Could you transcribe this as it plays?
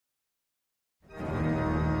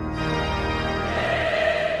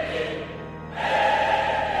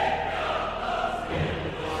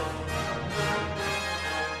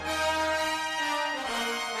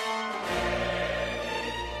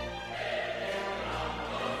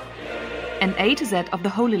An A to Z of the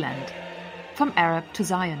Holy Land, from Arab to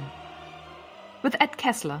Zion. With Ed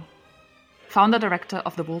Kessler, founder-director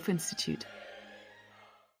of the Wolf Institute.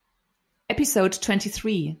 Episode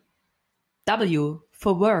 23. W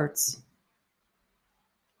for words.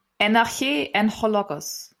 Enarche en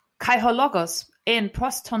hologos, kai hologos en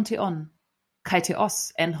prostontion, kai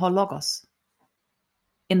theos en hologos.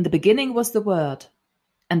 In the beginning was the Word,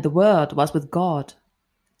 and the Word was with God,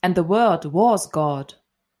 and the Word was God.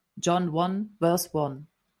 John 1, verse 1.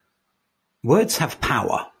 Words have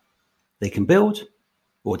power. They can build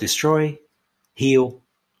or destroy, heal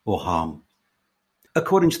or harm.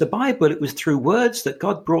 According to the Bible, it was through words that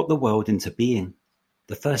God brought the world into being.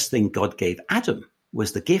 The first thing God gave Adam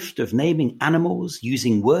was the gift of naming animals,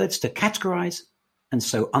 using words to categorize and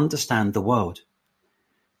so understand the world.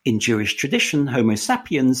 In Jewish tradition, Homo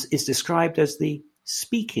sapiens is described as the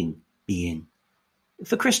speaking being.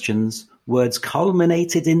 For Christians, words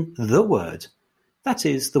culminated in the Word, that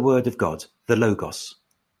is, the Word of God, the Logos.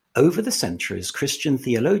 Over the centuries, Christian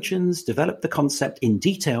theologians developed the concept in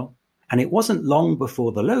detail, and it wasn't long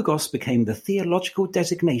before the Logos became the theological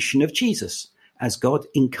designation of Jesus as God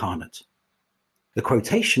incarnate. The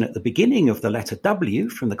quotation at the beginning of the letter W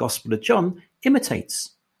from the Gospel of John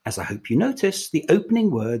imitates, as I hope you notice, the opening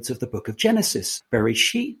words of the book of Genesis.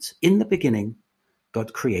 Bereshit, in the beginning,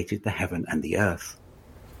 God created the heaven and the earth.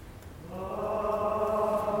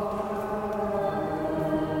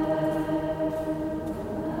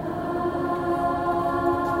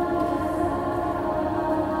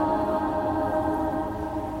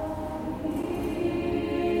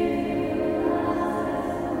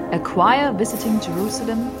 A choir visiting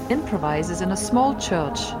Jerusalem improvises in a small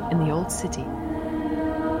church in the old city.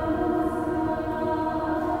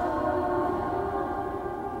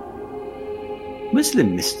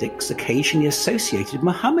 Muslim mystics occasionally associated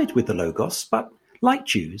Muhammad with the Logos, but like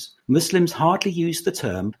Jews, Muslims hardly use the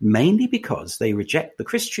term, mainly because they reject the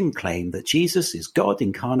Christian claim that Jesus is God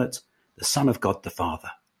incarnate, the Son of God the Father.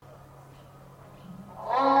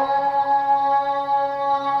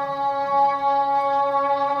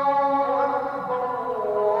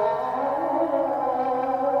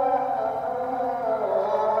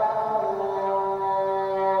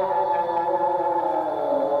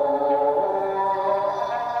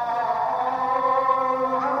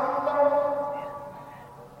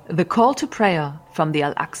 The call to prayer from the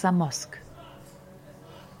Al-Aqsa Mosque.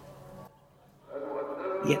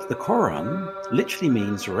 Yet the Quran literally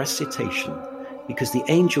means recitation, because the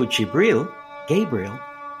angel Gabriel,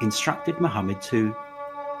 instructed Muhammad to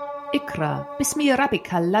Iqra bismi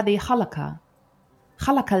rabbika alladhi khalaqa,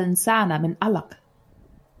 khalaqa al-insana min alaq,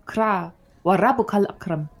 Qra wa rabbuka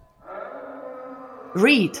al-akram.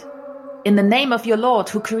 Read, in the name of your Lord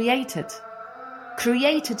who created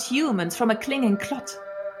humans from a clinging clot.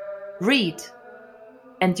 Read,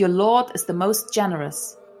 and your Lord is the most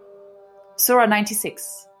generous. Surah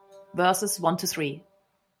 96, verses 1-3.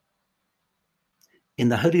 In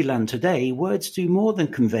the Holy Land today, words do more than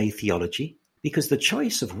convey theology, because the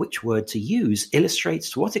choice of which word to use illustrates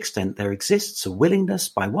to what extent there exists a willingness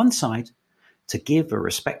by one side to give a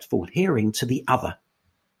respectful hearing to the other.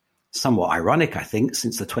 Somewhat ironic, I think,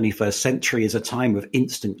 since the 21st century is a time of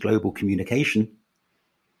instant global communication.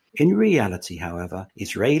 In reality, however,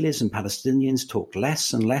 Israelis and Palestinians talk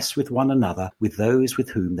less and less with one another with those with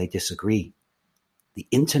whom they disagree. The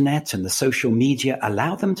internet and the social media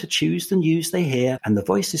allow them to choose the news they hear and the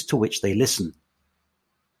voices to which they listen.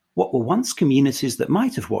 What were once communities that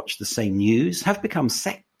might have watched the same news have become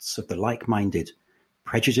sects of the like-minded.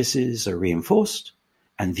 Prejudices are reinforced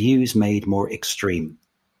and views made more extreme.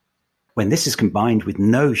 When this is combined with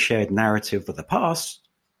no shared narrative of the past,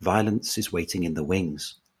 violence is waiting in the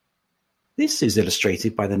wings. This is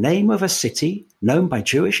illustrated by the name of a city known by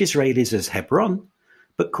Jewish Israelis as Hebron,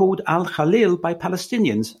 but called Al-Khalil by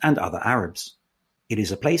Palestinians and other Arabs. It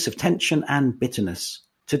is a place of tension and bitterness.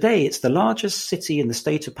 Today it's the largest city in the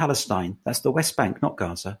state of Palestine, that's the West Bank, not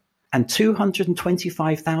Gaza, and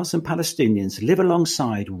 225,000 Palestinians live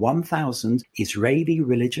alongside 1,000 Israeli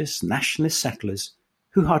religious nationalist settlers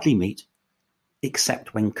who hardly meet,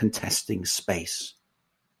 except when contesting space.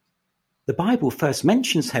 The Bible first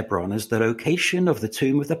mentions Hebron as the location of the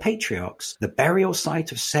tomb of the patriarchs, the burial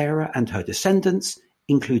site of Sarah and her descendants,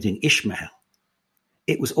 including Ishmael.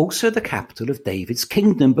 It was also the capital of David's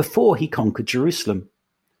kingdom before he conquered Jerusalem.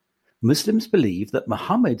 Muslims believe that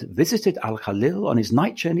Muhammad visited Al-Khalil on his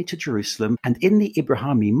night journey to Jerusalem, and in the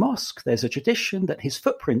Ibrahimi Mosque there's a tradition that his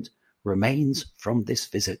footprint remains from this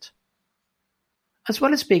visit. As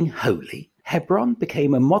well as being holy, Hebron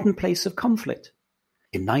became a modern place of conflict.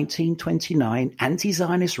 In 1929,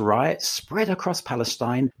 anti-Zionist riots spread across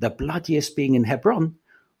Palestine, the bloodiest being in Hebron,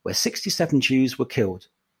 where 67 Jews were killed.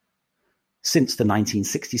 Since the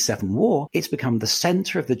 1967 war, it's become the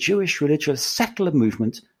center of the Jewish religious settler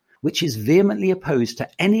movement, which is vehemently opposed to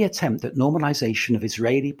any attempt at normalization of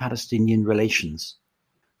Israeli-Palestinian relations.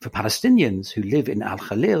 For Palestinians who live in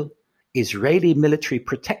Al-Khalil, Israeli military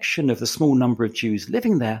protection of the small number of Jews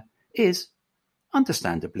living there is,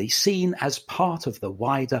 understandably, seen as part of the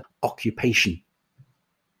wider occupation.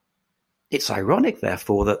 It's ironic,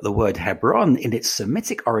 therefore, that the word Hebron in its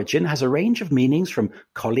Semitic origin has a range of meanings from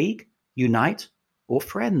colleague, unite, or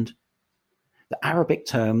friend. The Arabic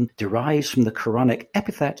term derives from the Quranic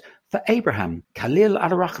epithet for Abraham, Khalil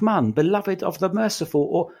al-Rahman, beloved of the merciful,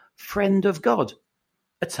 or friend of God,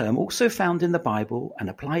 a term also found in the Bible and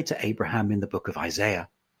applied to Abraham in the book of Isaiah.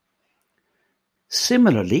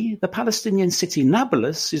 Similarly, the Palestinian city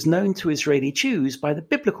Nablus is known to Israeli Jews by the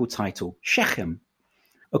biblical title Shechem.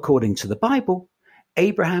 According to the Bible,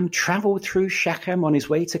 Abraham traveled through Shechem on his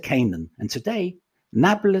way to Canaan, and today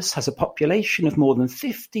Nablus has a population of more than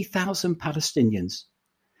 50,000 Palestinians.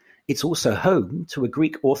 It's also home to a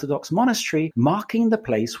Greek Orthodox monastery, marking the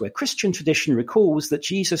place where Christian tradition recalls that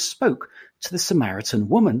Jesus spoke to the Samaritan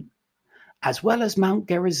woman, as well as Mount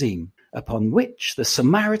Gerizim, upon which the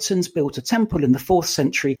Samaritans built a temple in the 4th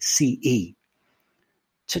century CE.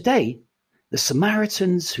 Today, the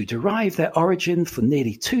Samaritans, who derive their origin from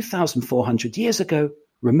nearly 2,400 years ago,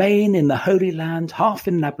 remain in the Holy Land, half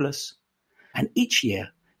in Nablus, and each year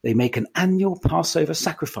they make an annual Passover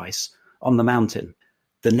sacrifice on the mountain.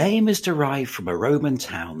 The name is derived from a Roman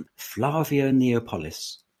town, Flavia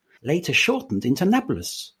Neapolis, later shortened into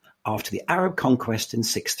Nablus after the Arab conquest in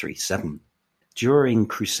 637. During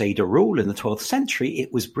Crusader rule in the 12th century,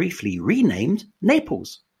 it was briefly renamed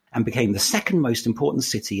Naples and became the second most important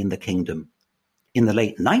city in the kingdom. In the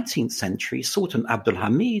late 19th century, Sultan Abdul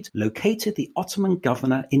Hamid located the Ottoman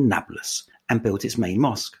governor in Nablus and built its main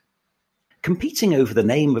mosque. Competing over the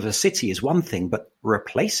name of a city is one thing, but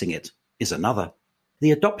replacing it is another.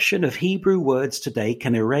 The adoption of Hebrew words today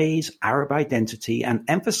can erase Arab identity and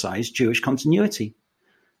emphasize Jewish continuity.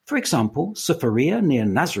 For example, Safaria near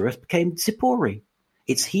Nazareth became Tzipori,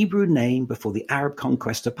 its Hebrew name before the Arab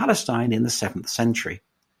conquest of Palestine in the 7th century.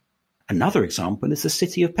 Another example is the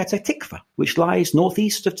city of Petah Tikva, which lies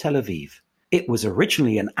northeast of Tel Aviv. It was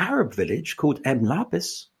originally an Arab village called Em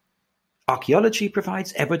Labis. Archaeology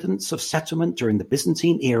provides evidence of settlement during the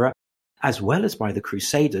Byzantine era, as well as by the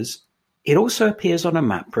Crusaders. It also appears on a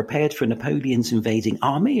map prepared for Napoleon's invading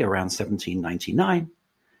army around 1799.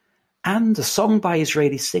 And a song by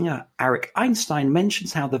Israeli singer Arik Einstein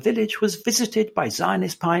mentions how the village was visited by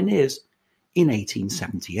Zionist pioneers in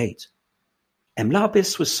 1878. Em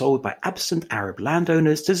Labis was sold by absent Arab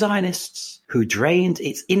landowners to Zionists, who drained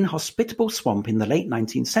its inhospitable swamp in the late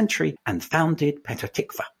 19th century and founded Petah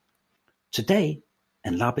Tikva. Today,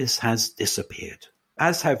 Em Labis has disappeared,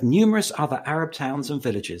 as have numerous other Arab towns and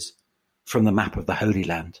villages from the map of the Holy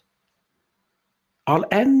Land. I'll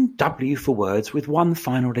end W for words with one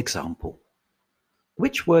final example.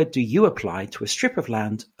 Which word do you apply to a strip of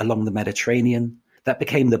land along the Mediterranean that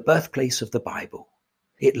became the birthplace of the Bible?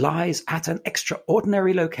 It lies at an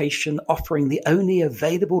extraordinary location, offering the only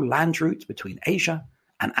available land route between Asia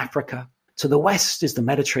and Africa. To the west is the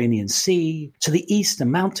Mediterranean Sea, to the east a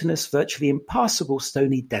mountainous, virtually impassable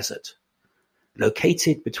stony desert.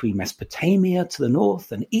 Located between Mesopotamia to the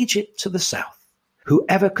north and Egypt to the south.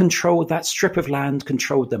 Whoever controlled that strip of land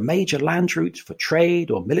controlled the major land route for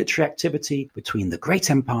trade or military activity between the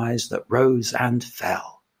great empires that rose and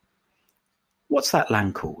fell. What's that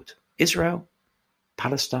land called? Israel?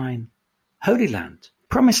 Palestine? Holy Land?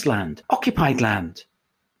 Promised Land? Occupied Land?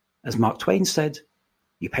 As Mark Twain said,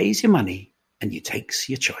 you pays your money and you takes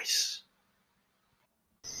your choice.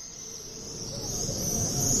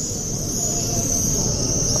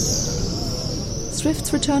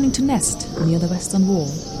 Swifts returning to nest near the western wall.